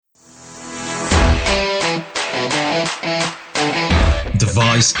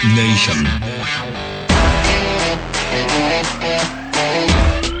Device Nation.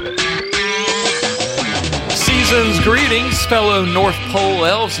 Season's greetings, fellow North Pole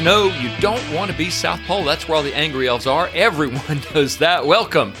elves. No, you don't want to be South Pole. That's where all the angry elves are. Everyone knows that.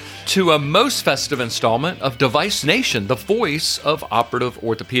 Welcome to a most festive installment of Device Nation, the voice of operative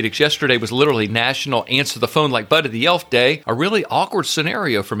orthopedics. Yesterday was literally National Answer the Phone Like Buddy the Elf Day. A really awkward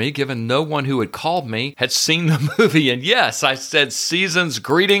scenario for me, given no one who had called me had seen the movie. And yes, I said season's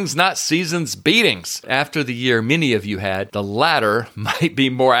greetings, not season's beatings. After the year many of you had, the latter might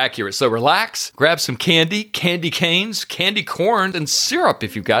be more accurate. So relax, grab some candy canes, candy corn, and syrup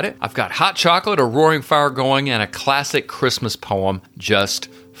if you've got it. I've got hot chocolate, a roaring fire going, and a classic Christmas poem just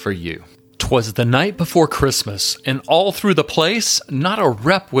for you. 'Twas the night before Christmas, and all through the place, not a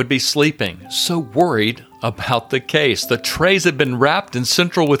rep would be sleeping, so worried about the case. The trays had been wrapped in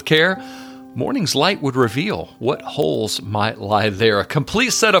central with care. Morning's light would reveal what holes might lie there. A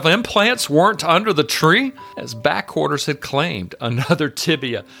complete set of implants weren't under the tree, as back quarters had claimed another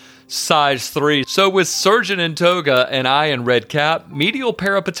tibia, size 3. So with surgeon in toga and I in red cap, medial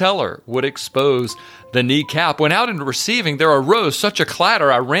parapatellar would expose the kneecap. When out into receiving, there arose such a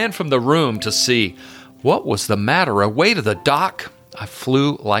clatter, I ran from the room to see what was the matter. Away to the doc, I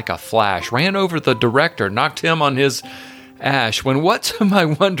flew like a flash, ran over the director, knocked him on his ash, when what to my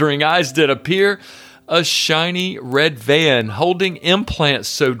wondering eyes did appear, a shiny red van holding implants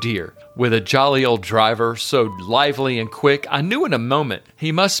so dear. With a jolly old driver, so lively and quick, I knew in a moment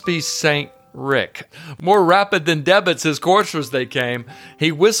he must be St. Rick. More rapid than debits his coursers they came.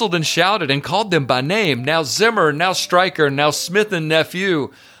 He whistled and shouted and called them by name. Now Zimmer, now Stryker, now Smith and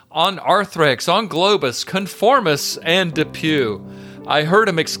Nephew. On Arthrex, on Globus, Conformus, and Depew. I heard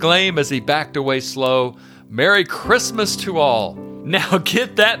him exclaim as he backed away slow, "Merry Christmas to all. Now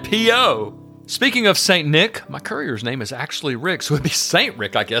get that P.O." Speaking of St. Nick, my courier's name is actually Rick, so it'd be St.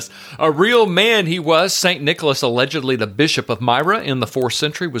 Rick, I guess. A real man he was. St. Nicholas, allegedly the Bishop of Myra in the 4th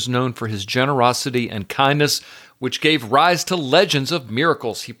century, was known for his generosity and kindness, which gave rise to legends of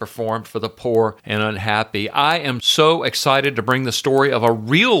miracles he performed for the poor and unhappy. I am so excited to bring the story of a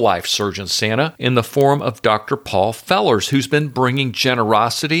real-life surgeon Santa in the form of Dr. Paul Fellers, who's been bringing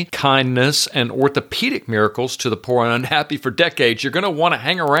generosity, kindness, and orthopedic miracles to the poor and unhappy for decades. You're going to want to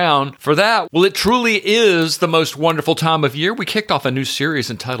hang around for that. Well, it truly is the most wonderful time of year. We kicked off a new series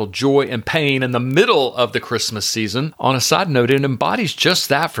entitled Joy and Pain in the middle of the Christmas season. On a side note, it embodies just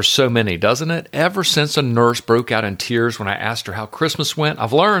that for so many, doesn't it? Ever since a nurse broke out in tears when I asked her how Christmas went,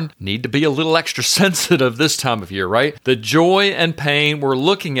 I've learned need to be a little extra sensitive this time of year, right? The joy and pain we're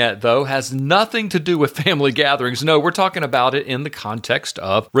looking at, though, has nothing to do with family gatherings. No, we're talking about it in the context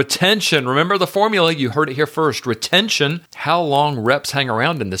of retention. Remember the formula? You heard it here first. Retention, how long reps hang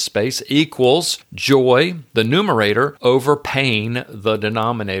around in this space, equals joy, the numerator, over pain, the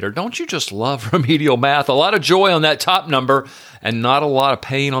denominator. Don't you just love remedial math? A lot of joy on that top number and not a lot of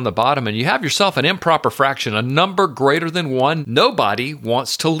pain on the bottom, and you have yourself an improper fraction, a number greater than 1. Nobody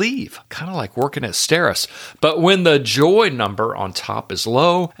wants to leave. Kind of like working at Steris. But when the joy number on top is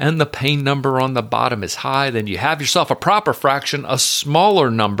low and the pain number on the bottom is high, then you have yourself a proper fraction, a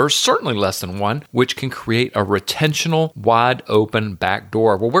smaller number, certainly less than 1, which can create a retentional, wide open back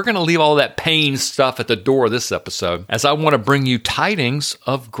door. Well, we're going to leave all that pain stuff at the door this episode, as I want to bring you tidings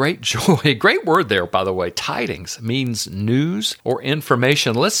of great joy. Great word there, by the way. Tidings means news or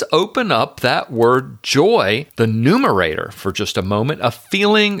information. Let's open up that word joy, the numerator, for just a moment. A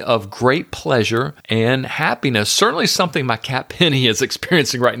feeling of great pleasure and happiness. Certainly something my cat Penny is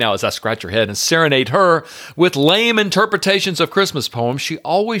experiencing right now as I scratch her head and serenade her with lame interpretations of Christmas poems. She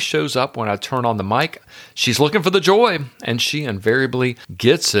always shows up when I turn on the mic. She's looking for the joy, and she invariably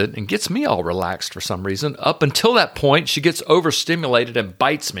gets it and gets me all relaxed for some reason. Up until that point, she gets overstimulated and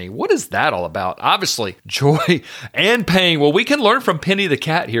bites me. What is that all about? Obviously, joy and pain. Well, we can learn from Penny the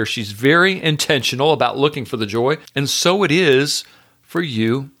cat here. She's very intentional about looking for the joy, and so it is for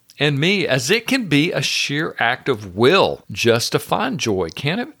you and me, as it can be a sheer act of will just to find joy,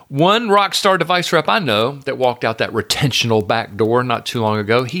 can it? One rock star device rep I know that walked out that retentional back door not too long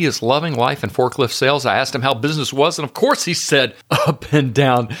ago, he is loving life in forklift sales. I asked him how business was, and of course he said up and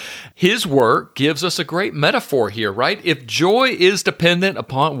down. His work gives us a great metaphor here, right? If joy is dependent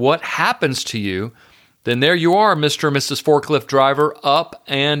upon what happens to you, then there you are, Mr. and Mrs. Forklift Driver, up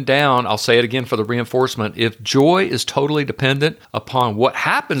and down. I'll say it again for the reinforcement. If joy is totally dependent upon what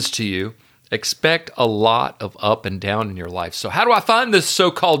happens to you, expect a lot of up and down in your life. So how do I find this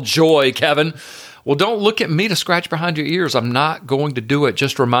so-called joy, Kevin? Well, don't look at me to scratch behind your ears. I'm not going to do it.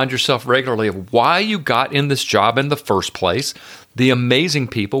 Just remind yourself regularly of why you got in this job in the first place. the amazing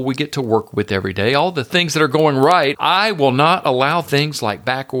people we get to work with every day, all the things that are going right. I will not allow things like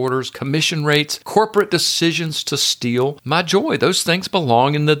back orders, commission rates, corporate decisions to steal my joy. Those things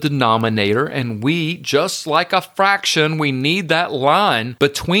belong in the denominator, and we, just like a fraction, we need that line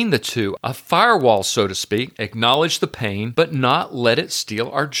between the two, a firewall, so to speak. Acknowledge the pain, but not let it steal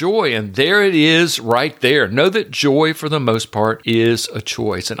our joy. And there it is right there. Know that joy, for the most part, is a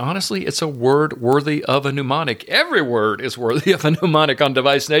choice. And honestly, it's a word worthy of a mnemonic. Every word is worthy of a mnemonic on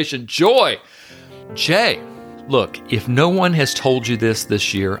Device Nation. Joy. J. Look, if no one has told you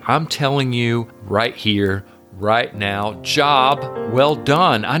this year, I'm telling you right here, right now, job well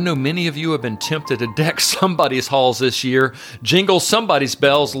done. I know many of you have been tempted to deck somebody's halls this year, jingle somebody's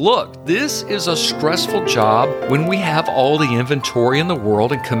bells. Look, this is a stressful job when we have all the inventory in the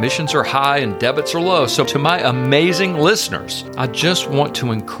world and commissions are high and debits are low. So to my amazing listeners, I just want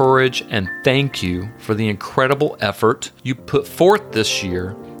to encourage and thank you for the incredible effort you put forth this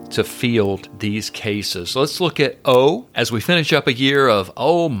year to field these cases. Let's look at O as we finish up a year of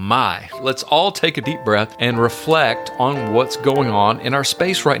oh my. Let's all take a deep breath and reflect on what's going on in our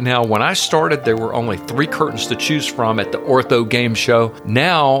space right now. When I started, there were only 3 curtains to choose from at the Ortho Game Show.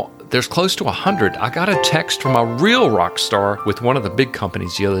 Now, there's close to 100. I got a text from a real rock star with one of the big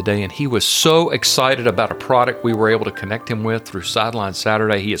companies the other day, and he was so excited about a product we were able to connect him with through Sideline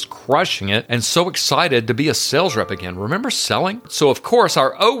Saturday. He is crushing it and so excited to be a sales rep again. Remember selling? So, of course,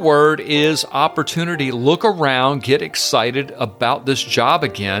 our O word is opportunity. Look around, get excited about this job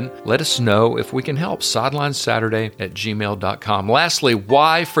again. Let us know if we can help. SidelineSaturday@gmail.com. Lastly,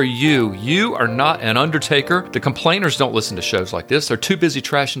 why for you? You are not an undertaker. The complainers don't listen to shows like this. They're too busy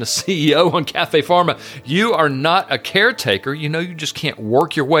trashing the CEO on Cafe Pharma. You are not a caretaker. You know you just can't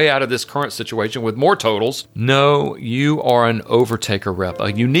work your way out of this current situation with more totals. No, you are an overtaker rep,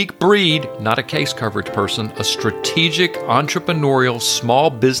 a unique breed, not a case coverage person, a strategic, entrepreneurial, small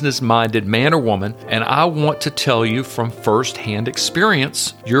business-minded man or woman. And I want to tell you from firsthand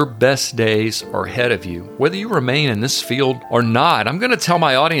experience, your best days are ahead of you. Whether you remain in this field or not, I'm going to tell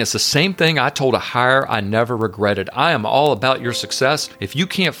my audience the same thing I told a hire I never regretted. I am all about your success. If you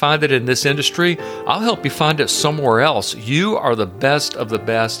can't find it in this industry, I'll help you find it somewhere else. You are the best of the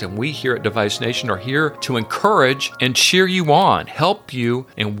best, and we here at Device Nation are here to encourage and cheer you on, help you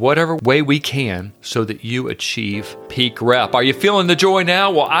in whatever way we can so that you achieve peak rep. Are you feeling the joy now?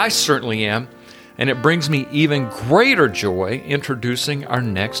 Well, I certainly am. And it brings me even greater joy introducing our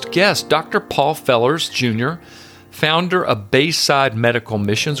next guest, Dr. Paul Fellers, Jr., founder of Bayside Medical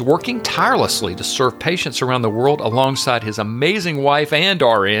Missions, working tirelessly to serve patients around the world alongside his amazing wife and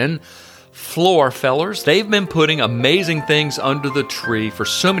RN, Flor Fellers. They've been putting amazing things under the tree for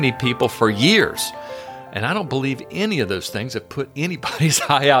so many people for years. And I don't believe any of those things have put anybody's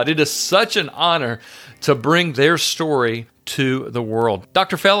eye out. It is such an honor to bring their story to the world.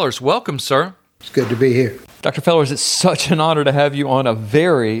 Dr. Fellers, welcome, sir. It's good to be here. Dr. Fellers, it's such an honor to have you on a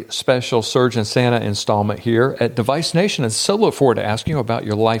very special Surgeon Santa installment here at Device Nation, and so look forward to asking you about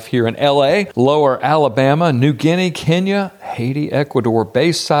your life here in LA, Lower Alabama, New Guinea, Kenya, Haiti, Ecuador,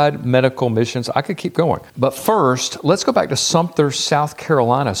 Bayside Medical Missions. I could keep going. But first, let's go back to Sumter, South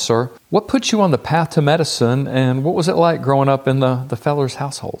Carolina, sir. What put you on the path to medicine, and what was it like growing up in the Fellers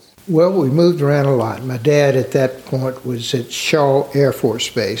household? Well, we moved around a lot. My dad at that point was at Shaw Air Force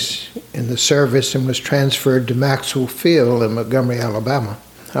Base in the service and was transferred to Maxwell Field in Montgomery, Alabama.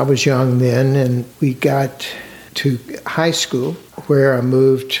 I was young then, and we got to high school where I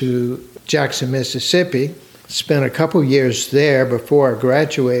moved to Jackson, Mississippi. Spent a couple years there before I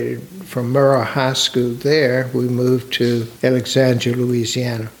graduated from Murrah High School there. We moved to Alexandria,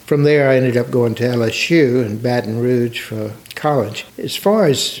 Louisiana. From there, I ended up going to LSU in Baton Rouge for college. As far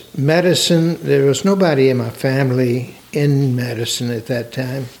as medicine, there was nobody in my family in medicine at that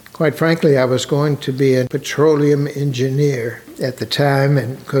time. Quite frankly, I was going to be a petroleum engineer at the time,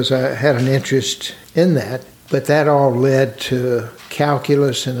 and because I had an interest in that. But that all led to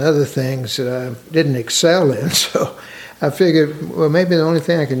calculus and other things that I didn't excel in. So I figured, well, maybe the only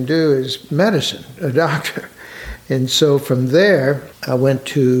thing I can do is medicine, a doctor. And so from there, I went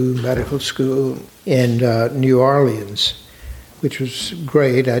to medical school in New Orleans, which was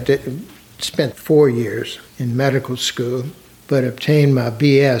great. I spent 4 years in medical school, but obtained my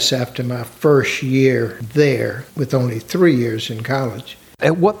BS after my first year there with only 3 years in college.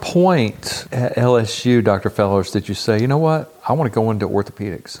 At what point at LSU, Dr. Fellers, did you say, you know what, I want to go into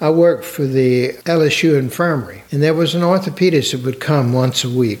orthopedics? I worked for the LSU infirmary, and there was an orthopedist that would come once a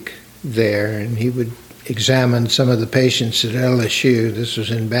week there, and he would examine some of the patients at LSU. This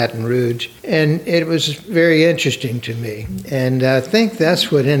was in Baton Rouge, and it was very interesting to me. And I think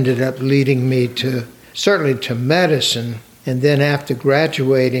that's what ended up leading me to, certainly to medicine, And then after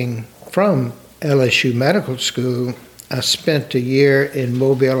graduating from LSU Medical School, I spent a year in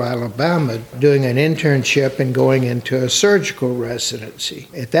Mobile, Alabama, doing an internship and going into a surgical residency.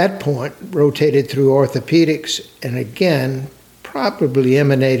 At that point, rotated through orthopedics, and again, probably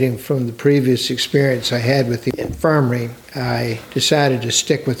emanating from the previous experience I had with the infirmary, I decided to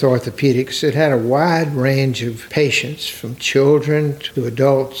stick with orthopedics. It had a wide range of patients, from children to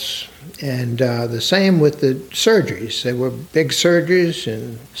adults, and the same with the surgeries. They were big surgeries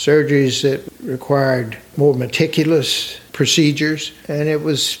and surgeries that required more meticulous procedures. And it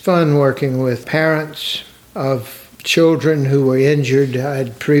was fun working with parents of children who were injured.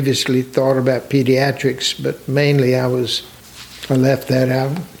 I'd previously thought about pediatrics, but mainly I left that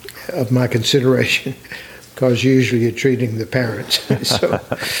out of my consideration because usually you're treating the parents. So,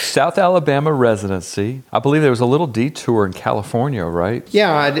 South Alabama residency. I believe there was a little detour in California, right?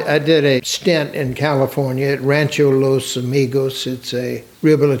 yeah, I did a stint in California at Rancho Los Amigos. It's a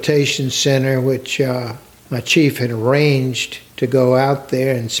rehabilitation center which my chief had arranged to go out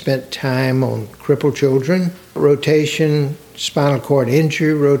there and spent time on crippled children, rotation, spinal cord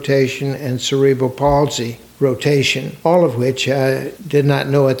injury rotation, and cerebral palsy rotation, all of which I did not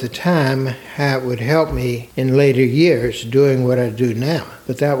know at the time how it would help me in later years doing what I do now.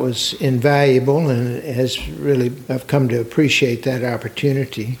 But that was invaluable, and I've come to appreciate that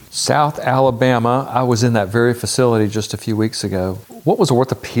opportunity. South Alabama, I was in that very facility just a few weeks ago. What was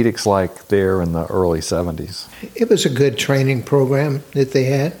orthopedics like there in the early 70s? It was a good training program that they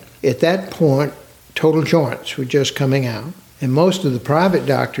had. At that point, total joints were just coming out, and most of the private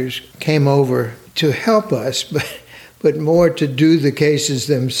doctors came over to help us, but more to do the cases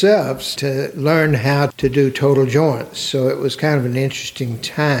themselves, to learn how to do total joints. So it was kind of an interesting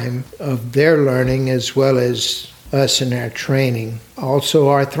time of their learning as well as us in our training. Also,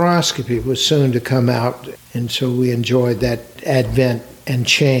 arthroscopy was soon to come out, and so we enjoyed that advent and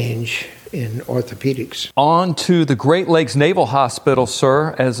change in orthopedics. On to the Great Lakes Naval Hospital,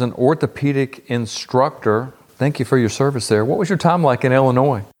 sir, as an orthopedic instructor. Thank you for your service there. What was your time like in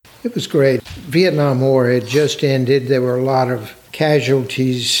Illinois? It was great. Vietnam War had just ended. There were a lot of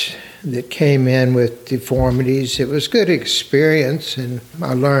casualties that came in with deformities. It was a good experience, and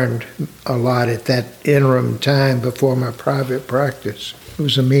I learned a lot at that interim time before my private practice. It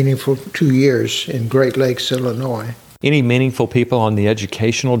was a meaningful 2 years in Great Lakes, Illinois. Any meaningful people on the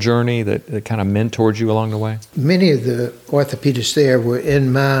educational journey that kind of mentored you along the way? Many of the orthopedists there were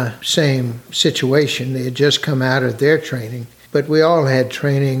in my same situation. They had just come out of their training. But we all had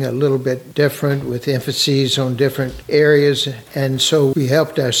training a little bit different with emphases on different areas, and so we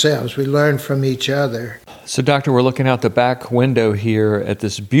helped ourselves. We learned from each other. So, Doctor, we're looking out the back window here at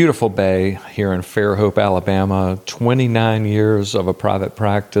this beautiful bay here in Fairhope, Alabama, 29 years of a private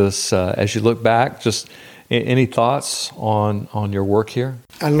practice. As you look back, just any thoughts on your work here?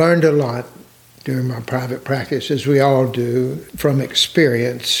 I learned a lot during my private practice, as we all do, from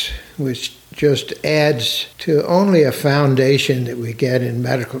experience, which just adds to only a foundation that we get in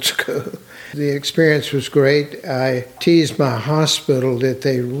medical school. The experience was great. I teased my hospital that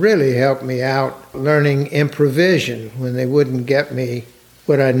they really helped me out learning improvision when they wouldn't get me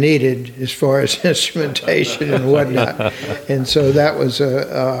what I needed as far as instrumentation and whatnot. And so that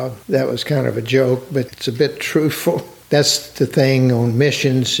was kind of a joke, but it's a bit truthful. That's the thing on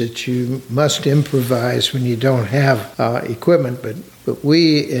missions, that you must improvise when you don't have equipment. But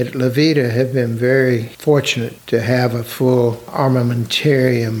we at Levita have been very fortunate to have a full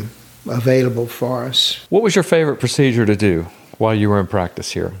armamentarium available for us. What was your favorite procedure to do while you were in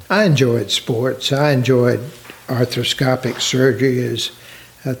practice here? I enjoyed sports. I enjoyed arthroscopic surgery, as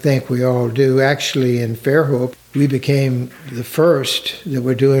I think we all do. Actually, in Fairhope, we became the first that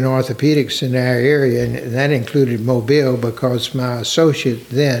were doing orthopedics in our area, and that included Mobile because my associate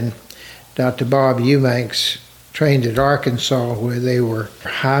then, Dr. Bob Eubanks, trained at Arkansas, where they were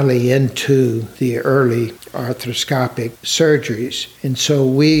highly into the early arthroscopic surgeries. And so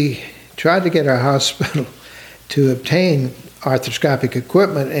we tried to get our hospital to obtain arthroscopic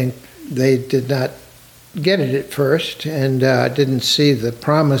equipment, and they did not get it at first and didn't see the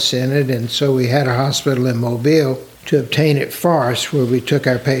promise in it. And so we had a hospital in Mobile to obtain it for us, where we took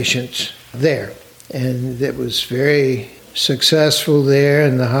our patients there. And it was very successful there,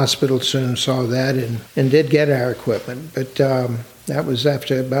 and the hospital soon saw that and did get our equipment. But that was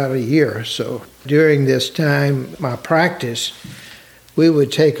after about a year or so. During this time, my practice, we would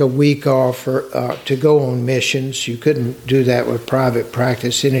take a week off to go on missions. You couldn't do that with private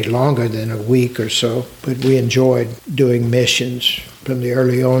practice any longer than a week or so, but we enjoyed doing missions. from the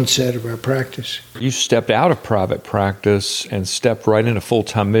early onset of our practice. You stepped out of private practice and stepped right into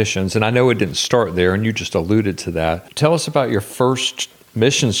full-time missions, and I know it didn't start there, and you just alluded to that. Tell us about your first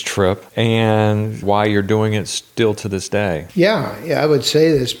missions trip and why you're doing it still to this day. Yeah, I would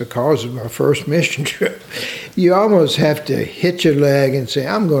say this because of our first mission trip. You almost have to hit your leg and say,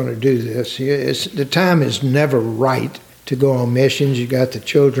 I'm going to do this. The time is never right to go on missions. You got the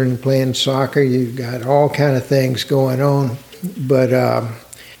children playing soccer. You've got all kind of things going on. But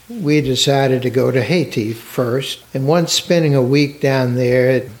we decided to go to Haiti first. And once spending a week down there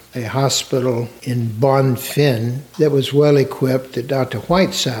at a hospital in Bonfim that was well equipped that Dr.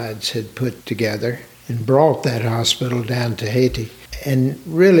 Whitesides had put together and brought that hospital down to Haiti. And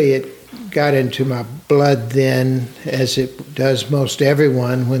really it got into my blood then, as it does most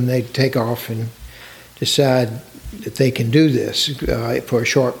everyone when they take off and decide that they can do this for a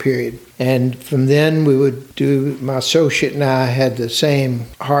short period. And from then my associate and I had the same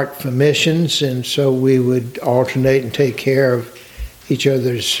heart for missions, and so we would alternate and take care of each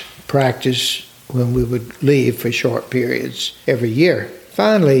other's practice when we would leave for short periods every year.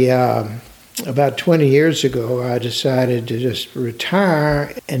 Finally, about 20 years ago, I decided to just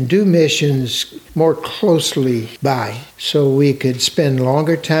retire and do missions more closely by, so we could spend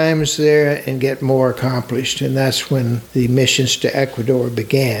longer times there and get more accomplished. And that's when the missions to Ecuador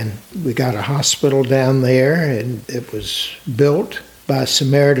began. We got a hospital down there, and it was built by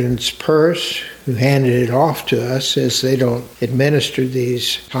Samaritan's Purse, who handed it off to us, as they don't administer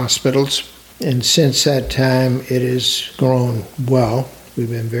these hospitals. And since that time, it has grown well. We've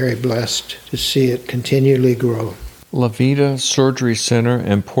been very blessed to see it continually grow. La Vida Surgery Center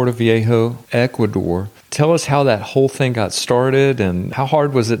in Puerto Viejo, Ecuador. Tell us how that whole thing got started, and how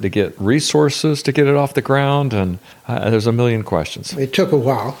hard was it to get resources to get it off the ground? And there's a million questions. It took a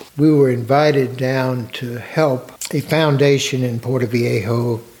while. We were invited down to help a foundation in Puerto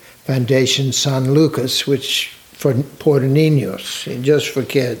Viejo, Foundation San Lucas, which for Puerto Niños, just for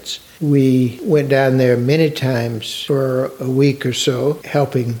kids. We went down there many times for a week or so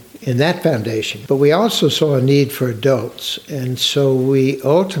helping in that foundation. But we also saw a need for adults, and so we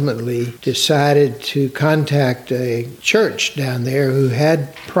ultimately decided to contact a church down there who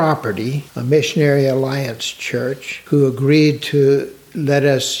had property, a Missionary Alliance church, who agreed to let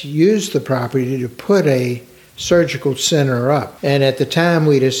us use the property to put a surgical center up. And at the time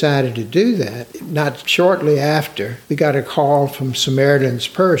we decided to do that, not shortly after, we got a call from Samaritan's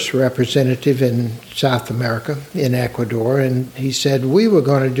Purse representative in South America, in Ecuador, and he said, we were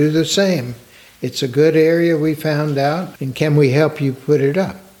going to do the same. It's a good area, we found out, and can we help you put it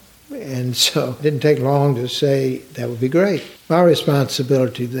up? And so it didn't take long to say, that would be great. My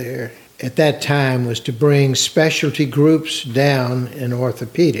responsibility there at that time was to bring specialty groups down in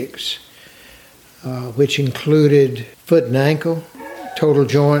orthopedics, which included foot and ankle, total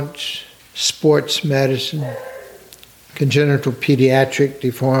joints, sports medicine, congenital pediatric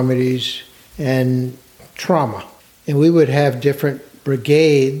deformities, and trauma. And we would have different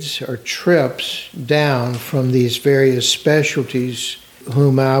brigades or trips down from these various specialties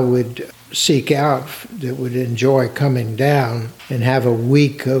whom I would seek out that would enjoy coming down, and have a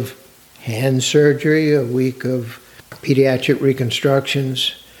week of hand surgery, a week of pediatric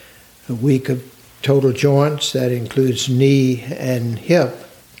reconstructions, a week of total joints, that includes knee and hip.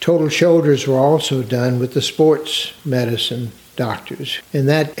 Total shoulders were also done with the sports medicine doctors. And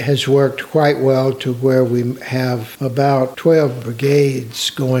that has worked quite well to where we have about 12 brigades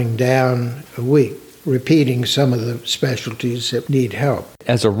going down a week, repeating some of the specialties that need help.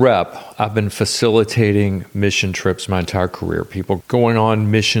 As a rep, I've been facilitating mission trips my entire career. People going on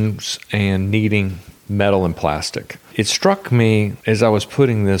missions and needing metal and plastic. It struck me as I was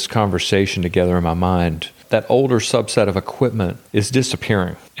putting this conversation together in my mind that older subset of equipment is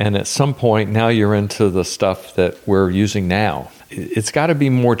disappearing. And at some point, now you're into the stuff that we're using now. It's got to be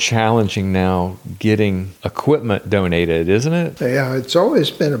more challenging now getting equipment donated, isn't it? Yeah, it's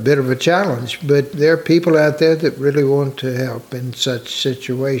always been a bit of a challenge, but there are people out there that really want to help in such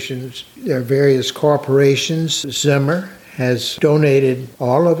situations. There are various corporations. Zimmer has donated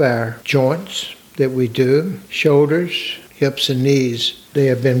all of our joints that we do, shoulders, hips, and knees. They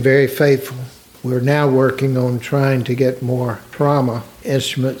have been very faithful. We're now working on trying to get more trauma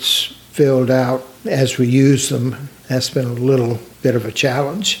instruments filled out as we use them. That's been a little bit of a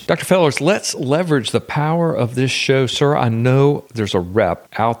challenge. Dr. Fellers, let's leverage the power of this show. Sir, I know there's a rep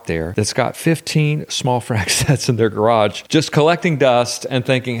out there that's got 15 small frac sets in their garage just collecting dust and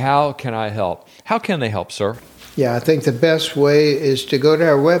thinking, how can I help? How can they help, sir? Yeah, I think the best way is to go to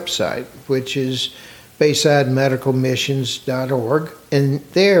our website, which is BaysideMedicalMissions.org. And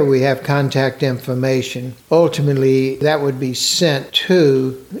there we have contact information. Ultimately, that would be sent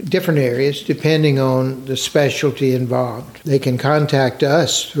to different areas depending on the specialty involved. They can contact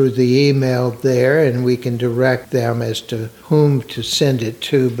us through the email there, and we can direct them as to whom to send it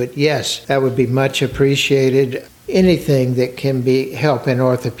to. But yes, that would be much appreciated. Anything that can be help in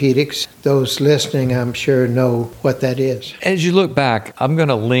orthopedics, those listening, I'm sure, know what that is. As you look back, I'm going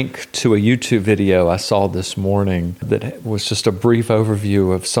to link to a YouTube video I saw this morning that was just a brief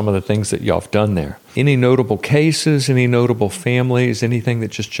overview of some of the things that y'all have done there. Any notable cases, any notable families, anything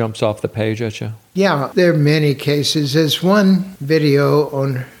that just jumps off the page at you? Yeah, there are many cases. There's one video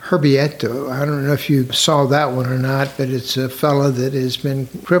on Herbieto. I don't know if you saw that one or not, but it's a fellow that has been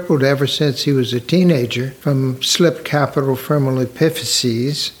crippled ever since he was a teenager from slipped capital femoral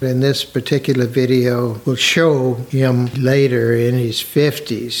epiphyses. And this particular video will show him later in his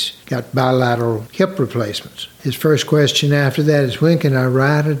 50s, got bilateral hip replacements. His first question after that is, when can I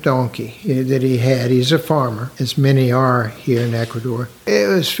ride a donkey that he had? He's a farmer, as many are here in Ecuador. It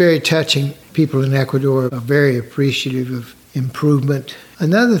was very touching. People in Ecuador are very appreciative of improvement.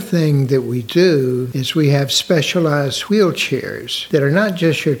 Another thing that we do is we have specialized wheelchairs that are not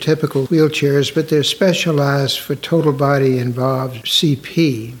just your typical wheelchairs, but they're specialized for total body involved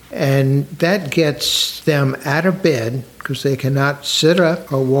CP. And that gets them out of bed because they cannot sit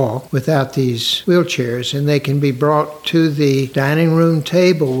up or walk without these wheelchairs, and they can be brought to the dining room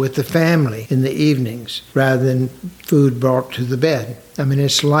table with the family in the evenings rather than food brought to the bed. I mean,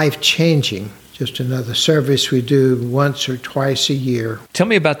 it's life-changing. Just another service we do once or twice a year. Tell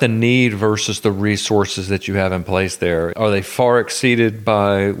me about the need versus the resources that you have in place there. Are they far exceeded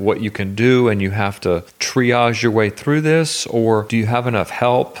by what you can do and you have to triage your way through this? Or do you have enough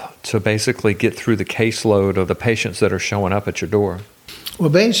help to basically get through the caseload of the patients that are showing up at your door? Well,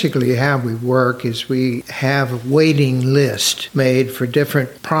 basically how we work is we have a waiting list made for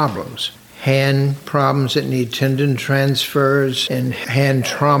different problems. Hand problems that need tendon transfers and hand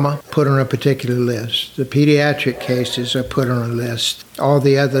trauma put on a particular list. The pediatric cases are put on a list. All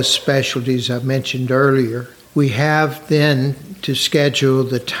the other specialties I mentioned earlier. We have then to schedule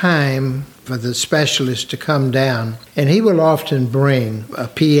the time for the specialist to come down, and he will often bring a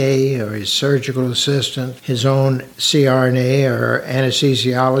PA or his surgical assistant, his own CRNA or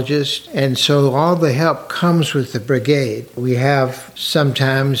anesthesiologist, and so all the help comes with the brigade. We have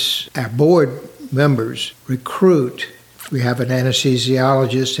sometimes our board members recruit. We have an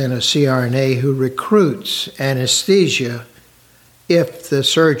anesthesiologist and a CRNA who recruits anesthesia if the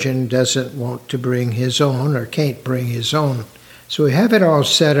surgeon doesn't want to bring his own or can't bring his own. So we have it all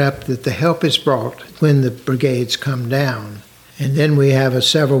set up that the help is brought when the brigades come down. And then we have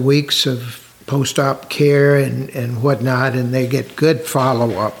several weeks of post-op care and whatnot, and they get good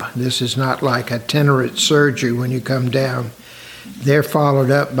follow-up. This is not like itinerant surgery when you come down. They're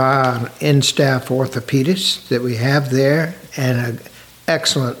followed up by an in-staff orthopedist that we have there and an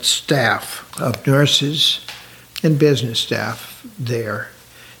excellent staff of nurses and business staff there.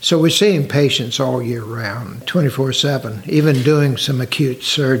 So we're seeing patients all year round, 24/7. Even doing some acute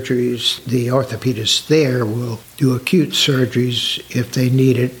surgeries, the orthopedist there will do acute surgeries if they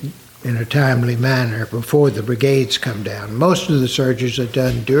need it in a timely manner before the brigades come down. Most of the surgeries are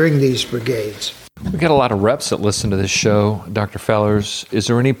done during these brigades. We got a lot of reps that listen to this show, Dr. Fellers. Is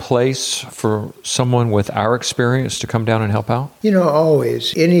there any place for someone with our experience to come down and help out? You know,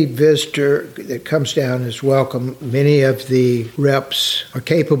 always. Any visitor that comes down is welcome. Many of the reps are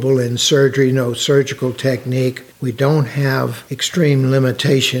capable in surgery, no surgical technique. We don't have extreme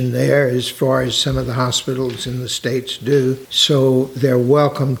limitation there as far as some of the hospitals in the States do. So they're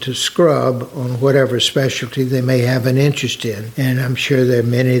welcome to scrub on whatever specialty they may have an interest in. And I'm sure there are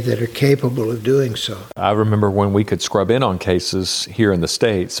many that are capable of doing so. I remember when we could scrub in on cases here in the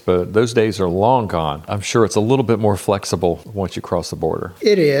States, but those days are long gone. I'm sure it's a little bit more flexible once you cross the border.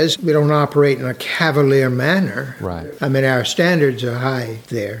 It is. We don't operate in a cavalier manner. Right. I mean, our standards are high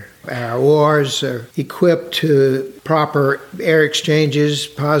there. Our ORs are equipped to proper air exchanges,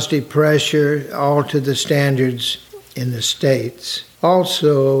 positive pressure, all to the standards in the States.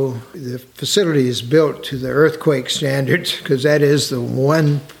 Also, the facility is built to the earthquake standards because that is the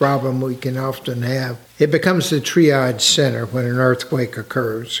one problem we can often have. It becomes the triage center when an earthquake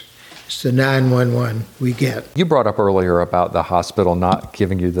occurs. It's the 911 we get. You brought up earlier about the hospital not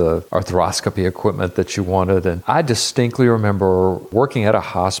giving you the arthroscopy equipment that you wanted. And I distinctly remember working at a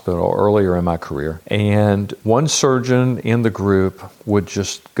hospital earlier in my career. And one surgeon in the group would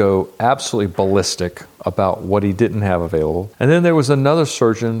just go absolutely ballistic about what he didn't have available. And then there was another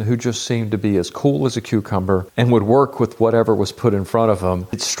surgeon who just seemed to be as cool as a cucumber and would work with whatever was put in front of him.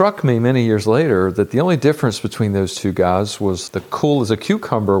 It struck me many years later that the only difference between those two guys was the cool as a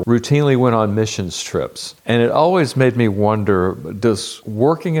cucumber routinely went on missions trips. And it always made me wonder, does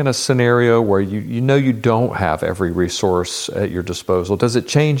working in a scenario where you know you don't have every resource at your disposal, does it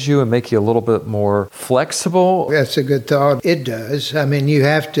change you and make you a little bit more flexible? That's a good thought. It does. I mean, you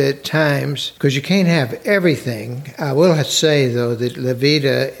have to at times, because you can't have everything. I will say, though, that La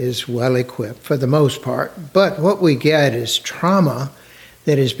Vida is well equipped for the most part. But what we get is trauma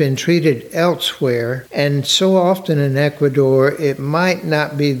that has been treated elsewhere. And so often in Ecuador, it might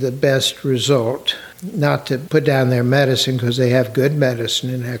not be the best result. Not to put down their medicine, because they have good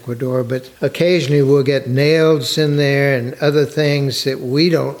medicine in Ecuador, but occasionally we'll get nails in there and other things that we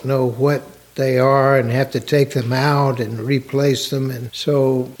don't know what they are and have to take them out and replace them. And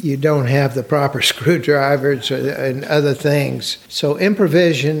so you don't have the proper screwdrivers and other things. So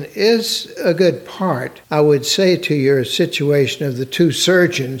improvision is a good part. I would say to your situation of the two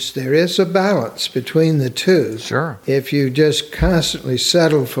surgeons, there is a balance between the two. Sure. If you just constantly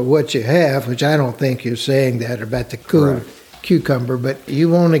settle for what you have, which I don't think you're saying that about the cucumber, but you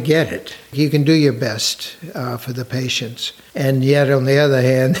want to get it. You can do your best for the patients. And yet, on the other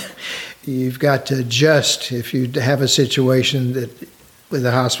hand, you've got to adjust if you have a situation that where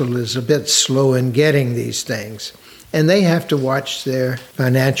the hospital is a bit slow in getting these things. And they have to watch their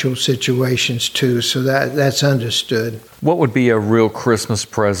financial situations too, so that's understood. What would be a real Christmas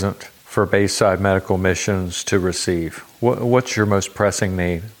present for Bayside Medical Missions to receive? What's your most pressing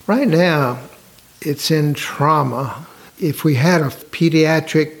need? Right now, it's in trauma. If we had a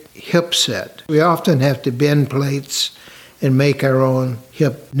pediatric hip set, we often have to bend plates and make our own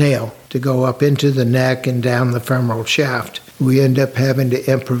hip nail to go up into the neck and down the femoral shaft. We end up having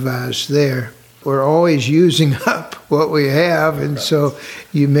to improvise there. We're always using up what we have, and so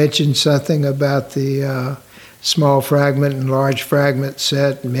you mentioned something about the small fragment and large fragment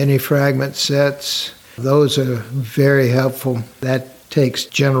set, mini fragment sets. Those are very helpful. That takes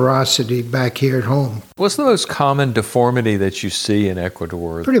generosity back here at home. What's the most common deformity that you see in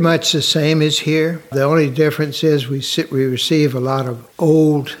Ecuador? Pretty much the same as here. The only difference is we receive a lot of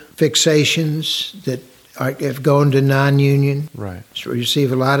old fixations that have gone to non-union. Right. So we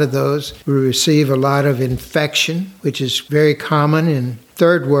receive a lot of those. We receive a lot of infection, which is very common in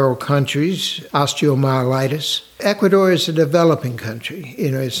third world countries, osteomyelitis. Ecuador is a developing country.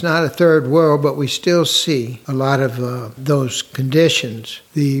 It's not a third world, but we still see a lot of those conditions.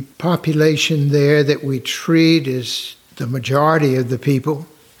 The population there that we treat is the majority of the people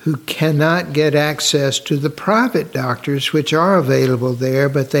who cannot get access to the private doctors, which are available there,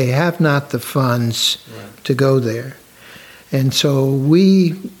 but they have not the funds to go there. And so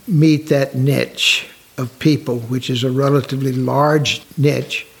we meet that niche of people, which is a relatively large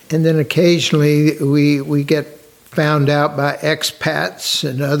niche. And then occasionally we get found out by expats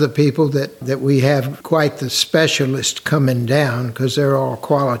and other people that we have quite the specialist coming down, because they're all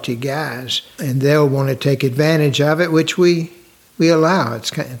quality guys. And they'll want to take advantage of it, which we allow.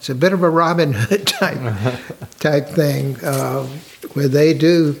 It's a bit of a Robin Hood type thing, where they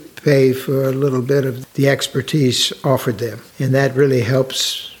do pay for a little bit of the expertise offered them. And that really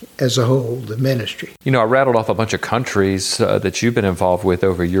helps as a whole, the ministry. I rattled off a bunch of countries that you've been involved with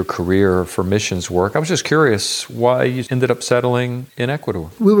over your career for missions work. I was just curious why you ended up settling in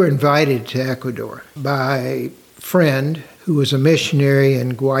Ecuador. We were invited to Ecuador by a friend who was a missionary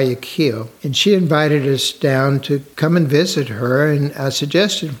in Guayaquil, and she invited us down to come and visit her, and I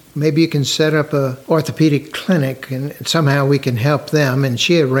suggested maybe you can set up a orthopedic clinic and somehow we can help them, and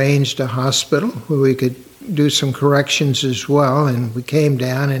she arranged a hospital where we could do some corrections as well, and we came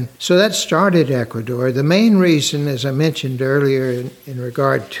down, and so that started Ecuador. The main reason, as I mentioned earlier in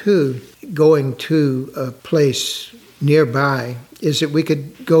regard to going to a place nearby, is that we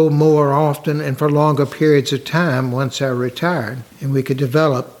could go more often and for longer periods of time once I retired, and we could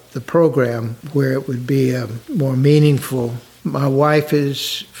develop the program where it would be more meaningful. My wife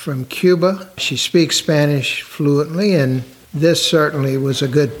is from Cuba. She speaks Spanish fluently, and this certainly was a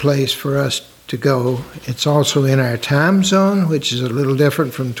good place for us to go. It's also in our time zone, which is a little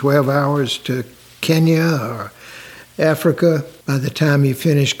different from 12 hours to Kenya or Africa. By the time you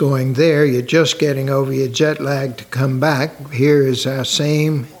finish going there, you're just getting over your jet lag to come back. Here is our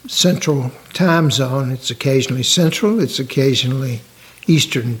same central time zone. It's occasionally central, it's occasionally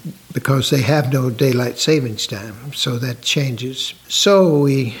Eastern because they have no daylight savings time, so that changes. So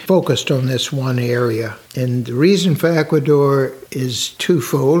we focused on this one area, and the reason for Ecuador is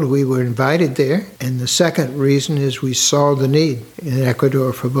twofold. We were invited there, and the second reason is we saw the need in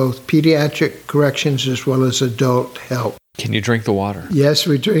Ecuador for both pediatric corrections as well as adult help. Can you drink the water? Yes,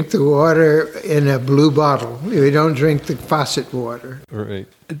 we drink the water in a blue bottle. We don't drink the faucet water. Right.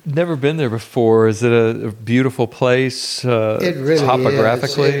 Never been there before. Is it a beautiful place? It really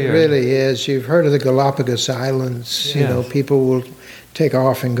topographically? is. It really is. You've heard of the Galapagos Islands. Yes. You know, people will take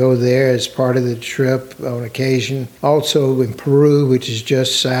off and go there as part of the trip on occasion. Also in Peru, which is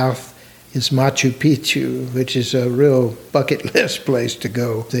just south, is Machu Picchu, which is a real bucket list place to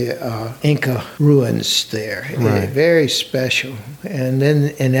go. The Inca ruins there. Right. Very special. And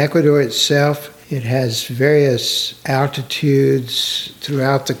then in Ecuador itself, it has various altitudes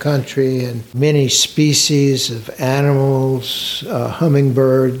throughout the country and many species of animals,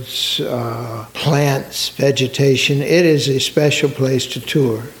 hummingbirds, plants, vegetation. It is a special place to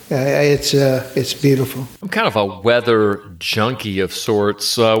tour. It's beautiful. I'm kind of a weather junkie of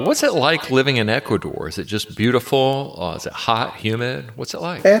sorts. What's it like living in Ecuador? Is it just beautiful? Is it hot, humid? What's it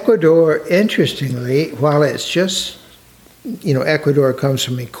like? Ecuador, interestingly, while it's just, Ecuador comes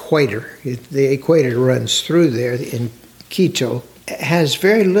from equator. The equator runs through there in Quito. It has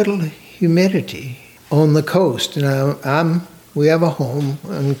very little humidity on the coast. And we have a home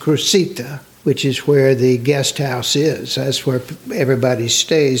in Crucita, which is where the guest house is. That's where everybody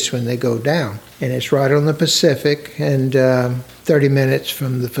stays when they go down. And it's right on the Pacific and 30 minutes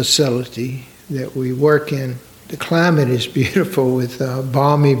from the facility that we work in. The climate is beautiful with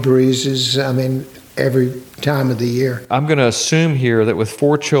balmy breezes. Every time of the year. I'm going to assume here that with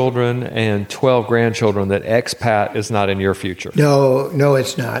 4 children and 12 grandchildren that expat is not in your future. No,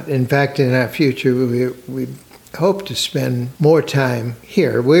 it's not. In fact, in our future, we hope to spend more time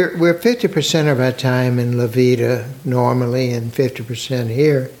here. We're 50% of our time in La Vida normally and 50%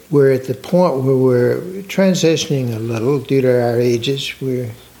 here. We're at the point where we're transitioning a little due to our ages.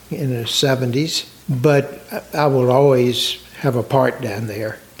 We're in our 70s, but I will always have a part down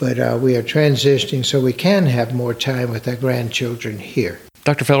there. But we are transitioning so we can have more time with our grandchildren here.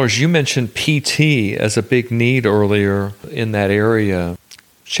 Dr. Fellers, you mentioned PT as a big need earlier in that area.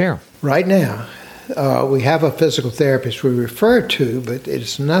 Share. Right now, we have a physical therapist we refer to, but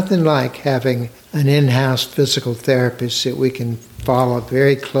it's nothing like having an in-house physical therapist that we can follow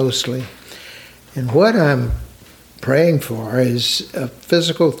very closely. And what I'm praying for is a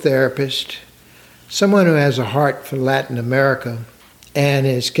physical therapist, someone who has a heart for Latin America, and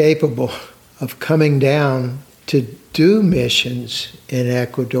is capable of coming down to do missions in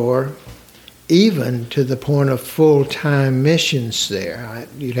Ecuador, even to the point of full-time missions there.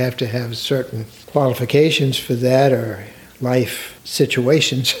 You'd have to have certain qualifications for that or life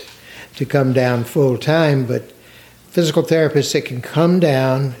situations to come down full-time, but physical therapists that can come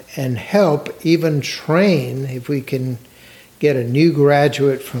down and help, even train, if we can get a new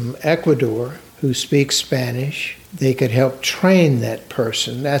graduate from Ecuador who speaks Spanish, they could help train that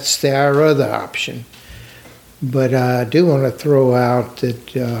person. That's our other option. But I do want to throw out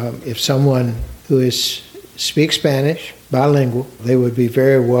that if someone who speaks Spanish, bilingual, they would be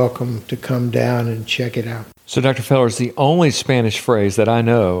very welcome to come down and check it out. So, Dr. Fellers, the only Spanish phrase that I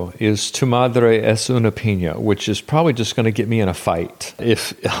know is "Tu madre es una piña," which is probably just going to get me in a fight.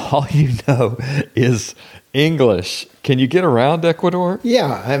 If all you know is English, can you get around Ecuador?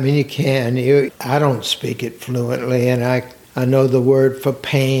 Yeah, you can. I don't speak it fluently, and I know the word for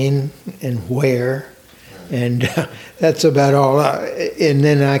pain and where, and that's about all. And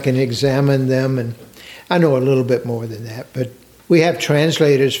then I can examine them, and I know a little bit more than that. But we have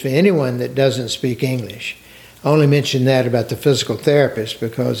translators for anyone that doesn't speak English. I only mention that about the physical therapist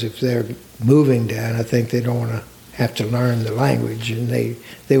because if they're moving down, I think they don't want to have to learn the language, and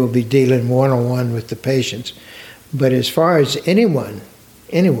they will be dealing one-on-one with the patients. But as far as anyone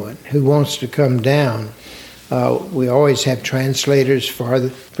who wants to come down, we always have translators for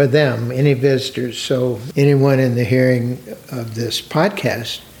them, any visitors. So anyone in the hearing of this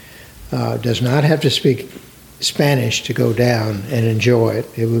podcast does not have to speak Spanish to go down and enjoy it.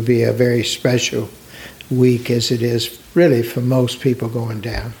 It would be a very special week, as it is really for most people going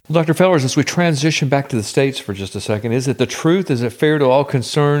down. Well, Dr. Fellers, as we transition back to the States for just a second, is it the truth? Is it fair to all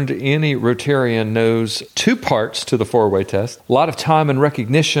concerned? Any Rotarian knows 2 parts to the 4-way test. A lot of time and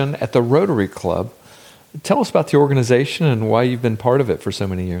recognition at the Rotary Club. Tell us about the organization and why you've been part of it for so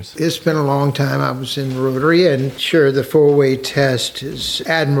many years. It's been a long time I was in Rotary, and sure, the 4-way test is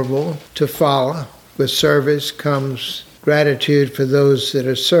admirable to follow. With service comes gratitude for those that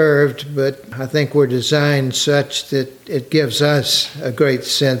are served, but I think we're designed such that it gives us a great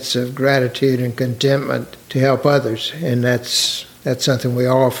sense of gratitude and contentment to help others, and that's something we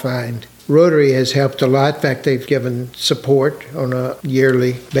all find. Rotary has helped a lot. In fact, they've given support on a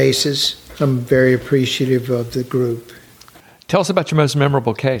yearly basis. I'm very appreciative of the group. Tell us about your most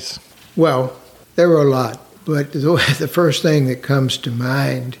memorable case. Well, there were a lot, but the first thing that comes to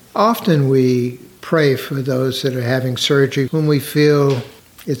mind, often we pray for those that are having surgery when we feel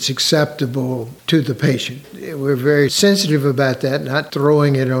it's acceptable to the patient. We're very sensitive about that, not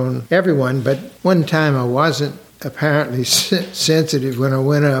throwing it on everyone, but one time I wasn't apparently sensitive. When I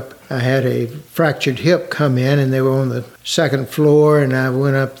went up, I had a fractured hip come in, and they were on the second floor, and I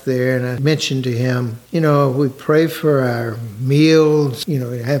went up there and I mentioned to him, we pray for our meals,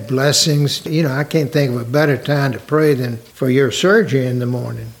 have blessings. I can't think of a better time to pray than for your surgery in the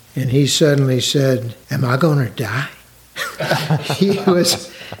morning. And he suddenly said, "Am I going to die?"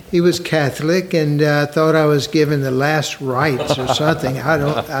 He was Catholic and thought I was given the last rites or something. I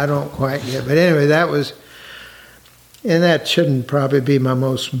don't quite get it. But anyway, and that shouldn't probably be my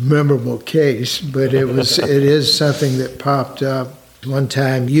most memorable case, but it is something that popped up. One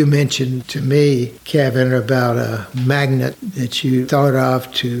time you mentioned to me, Kevin, about a magnet that you thought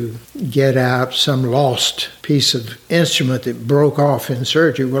of to get out some lost piece of instrument that broke off in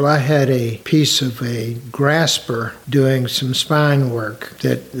surgery. Well, I had a piece of a grasper doing some spine work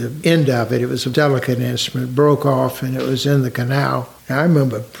that the end of it was a delicate instrument, broke off, and it was in the canal. I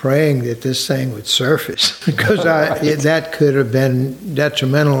remember praying that this thing would surface because that could have been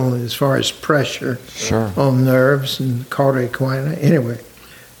detrimental as far as pressure on nerves and cauda equina. Anyway,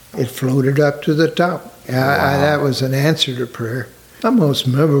 it floated up to the top. That was an answer to prayer. My most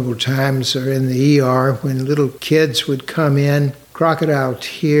memorable times are in the ER when little kids would come in, crocodile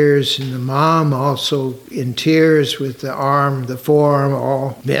tears, and the mom also in tears with the forearm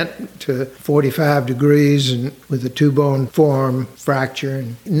all bent to 45 degrees and with a two-bone forearm fracture,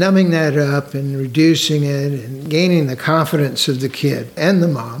 and numbing that up and reducing it and gaining the confidence of the kid and the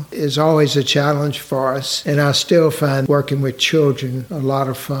mom is always a challenge for us. And I still find working with children a lot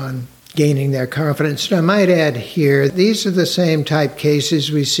of fun, gaining their confidence. And I might add here, these are the same type cases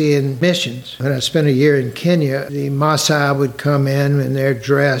we see in missions. When I spent a year in Kenya, the Maasai would come in their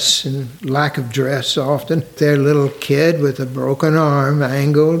dress and lack of dress often. Their little kid with a broken arm,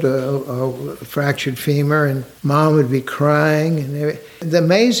 angled, a fractured femur, and mom would be crying. And the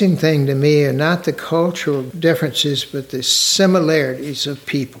amazing thing to me are not the cultural differences, but the similarities of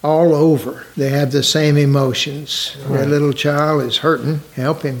people all over. They have the same emotions. Right. Their little child is hurting.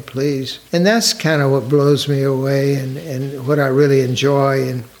 Help him, please. And that's kind of what blows me away and what I really enjoy.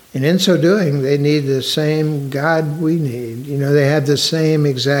 And in so doing, they need the same God we need. They have the same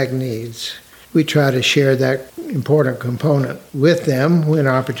exact needs. We try to share that important component with them when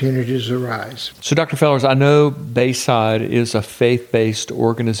opportunities arise. So, Dr. Fellers, I know Bayside is a faith-based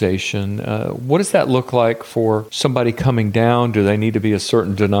organization. What does that look like for somebody coming down? Do they need to be a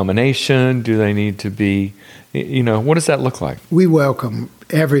certain denomination? Do they need to be, what does that look like? We welcome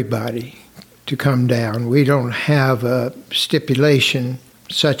everybody to come down. We don't have a stipulation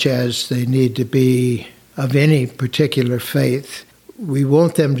such as they need to be of any particular faith. We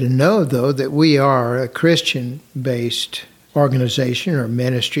want them to know, though, that we are a Christian-based organization or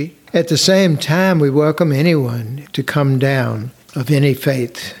ministry. At the same time, we welcome anyone to come down of any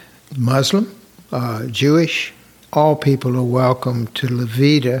faith, Muslim, Jewish. All people are welcome to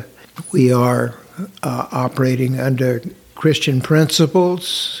Levita. We are operating under Christian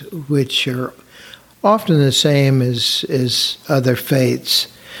principles, which are often the same as other faiths.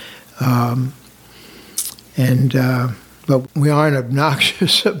 But we aren't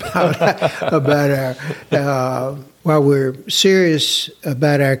obnoxious about our, while we're serious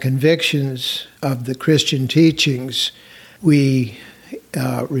about our convictions of the Christian teachings, we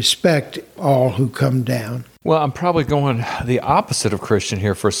respect all who come down. Well, I'm probably going the opposite of Christian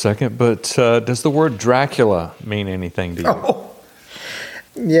here for a second, but does the word Dracula mean anything to you? Oh.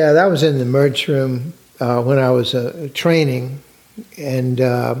 Yeah, that was in the merge room when I was training, and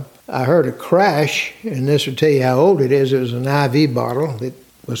I heard a crash, and this will tell you how old it is. It was an IV bottle that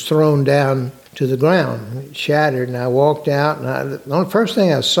was thrown down to the ground. It shattered, and I walked out, and the first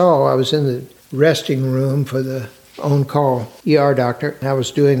thing I saw, I was in the resting room for the on-call ER doctor. I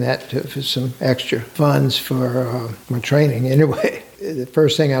was doing that for some extra funds for my training. Anyway, the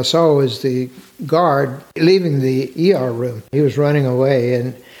first thing I saw was the guard leaving the ER room. He was running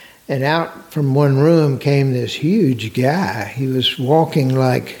away, and out from one room came this huge guy. He was walking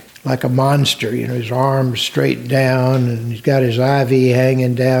like a monster, his arms straight down, and he's got his IV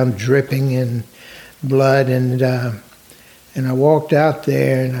hanging down, dripping in blood, and And I walked out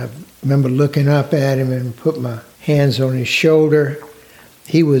there, and I remember looking up at him and put my hands on his shoulder.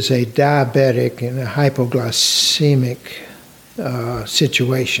 He was a diabetic in a hypoglycemic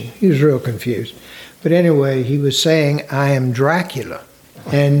situation. He was real confused. But anyway, he was saying, "I am Dracula."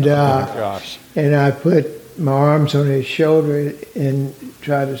 And, and I put my arms on his shoulder and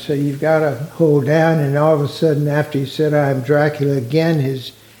tried to say, "You've got to hold down." And all of a sudden, after he said, "I am Dracula," again,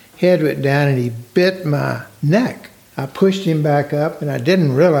 his head went down and he bit my neck. I pushed him back up, and I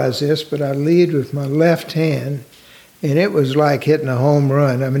didn't realize this, but I lead with my left hand, and it was like hitting a home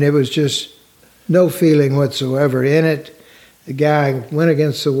run. I mean, it was just no feeling whatsoever in it. The guy went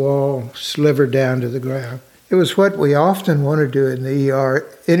against the wall, slivered down to the ground. It was what we often want to do in the ER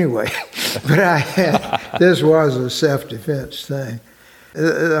anyway, but this was a self-defense thing.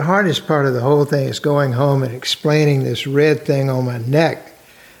 The hardest part of the whole thing is going home and explaining this red thing on my neck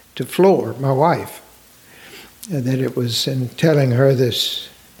to Flor, my wife, that it was, and telling her this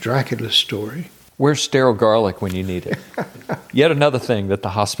Dracula story. Where's sterile garlic when you need it? Yet another thing that the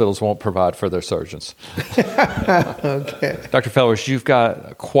hospitals won't provide for their surgeons. Okay. Dr. Fellers, you've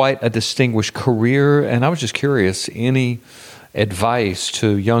got quite a distinguished career, and I was just curious, any advice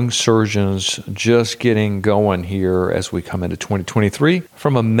to young surgeons just getting going here as we come into 2023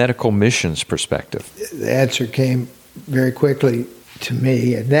 from a medical missions perspective? The answer came very quickly to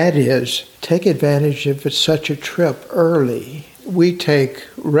me, and that is take advantage of such a trip early. We take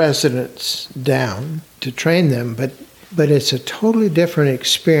residents down to train them, but it's a totally different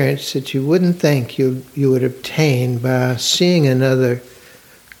experience that you wouldn't think you would obtain by seeing another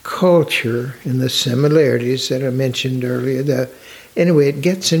culture and the similarities that I mentioned earlier. Anyway, it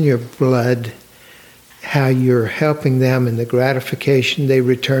gets in your blood how you're helping them and the gratification they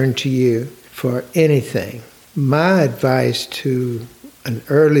return to you for anything. My advice to an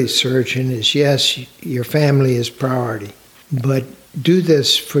early surgeon is, yes, your family is priority, but do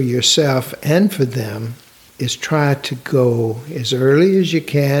this for yourself and for them, is try to go as early as you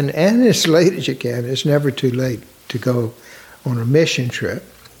can and as late as you can. It's never too late to go on a mission trip.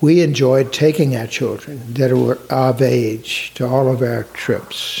 We enjoyed taking our children that were of age to all of our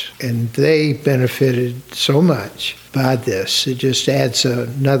trips, and they benefited so much by this. It just adds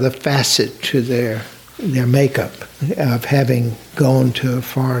another facet to their makeup of having gone to a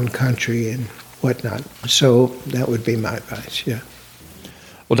foreign country and whatnot. So that would be my advice, yeah.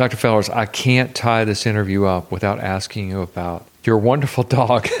 Well, Dr. Fellers, I can't tie this interview up without asking you about your wonderful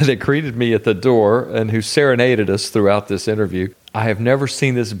dog that greeted me at the door and who serenaded us throughout this interview. I have never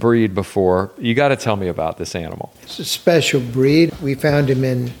seen this breed before. You got to tell me about this animal. It's a special breed. We found him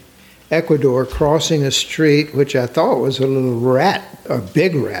in Ecuador crossing a street, which I thought was a little rat, a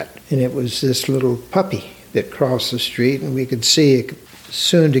big rat, and it was this little puppy that crossed the street, and we could see it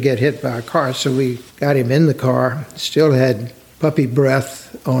soon to get hit by a car, so we got him in the car. Still had puppy breath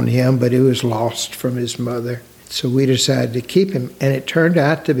on him, but he was lost from his mother. So we decided to keep him, and it turned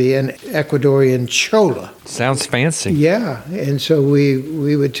out to be an Ecuadorian Chola. Sounds fancy. Yeah, and so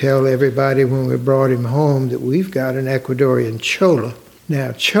we would tell everybody when we brought him home that we've got an Ecuadorian Chola.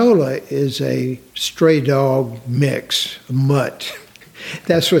 Now, Chola is a stray dog mix, a mutt.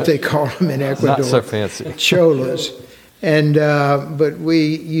 That's what they call them in Ecuador. Not so fancy. Cholas. And but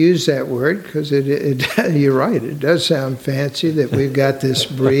we use that word because it you're right, it does sound fancy that we've got this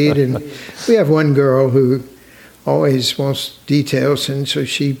breed. And we have one girl who always wants details, and so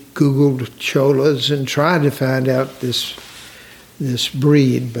she Googled Cholas and tried to find out this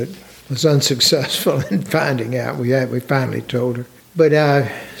breed, but was unsuccessful in finding out. We finally told her. But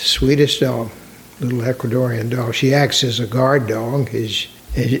sweetest dog, little Ecuadorian dog. She acts as a guard dog.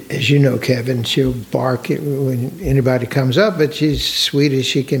 As you know, Kevin, she'll bark when anybody comes up, but she's sweet as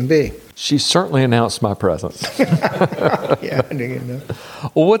she can be. She certainly announced my presence. Yeah, I didn't know.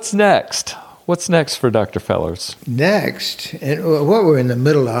 Well, what's next? What's next for Dr. Fellers? Next, and what we're in the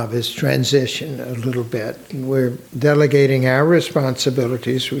middle of is transition a little bit. We're delegating our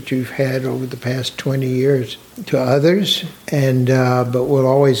responsibilities, which we've had over the past 20 years, to others, and but we'll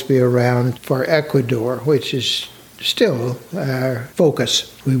always be around for Ecuador, which is still our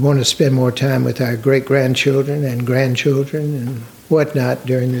focus. We want to spend more time with our great-grandchildren and grandchildren and whatnot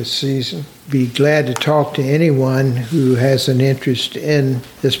during this season. Be glad to talk to anyone who has an interest in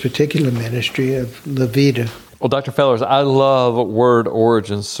this particular ministry of La Vida. Well, Dr. Fellers, I love word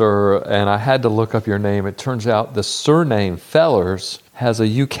origins, sir, and I had to look up your name. It turns out the surname Fellers has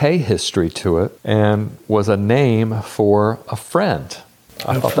a UK history to it and was a name for a friend.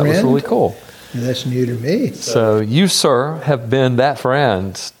 I thought that was really cool. That's new to me. So you, sir, have been that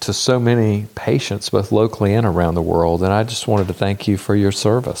friend to so many patients, both locally and around the world, and I just wanted to thank you for your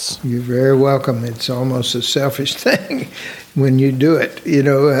service. You're very welcome. It's almost a selfish thing when you do it,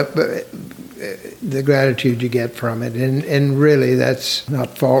 the gratitude you get from it. And really, that's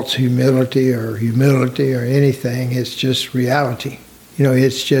not false humility or anything. It's just reality.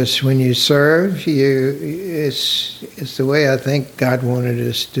 It's just when you serve, it's the way I think God wanted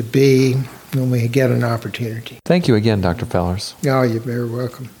us to be when we get an opportunity. Thank you again, Dr. Fellers. Oh, you're very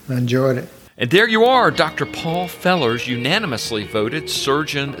welcome. I enjoyed it. And there you are, Dr. Paul Fellers, unanimously voted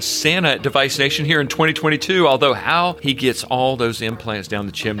Surgeon Santa at Device Nation here in 2022, although how he gets all those implants down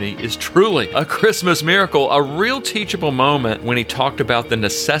the chimney is truly a Christmas miracle, a real teachable moment when he talked about the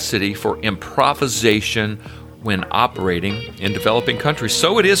necessity for improvisation when operating in developing countries.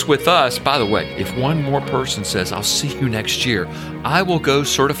 So it is with us. By the way, if one more person says, I'll see you next year, I will go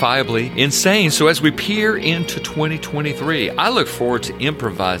certifiably insane. So as we peer into 2023, I look forward to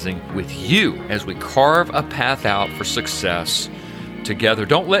improvising with you as we carve a path out for success together.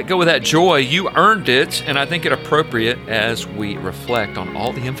 Don't let go of that joy. You earned it, and I think it appropriate as we reflect on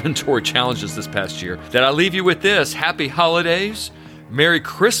all the inventory challenges this past year that I leave you with this. Happy holidays, Merry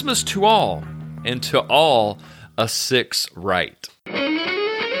Christmas to all, and to all a 6 right.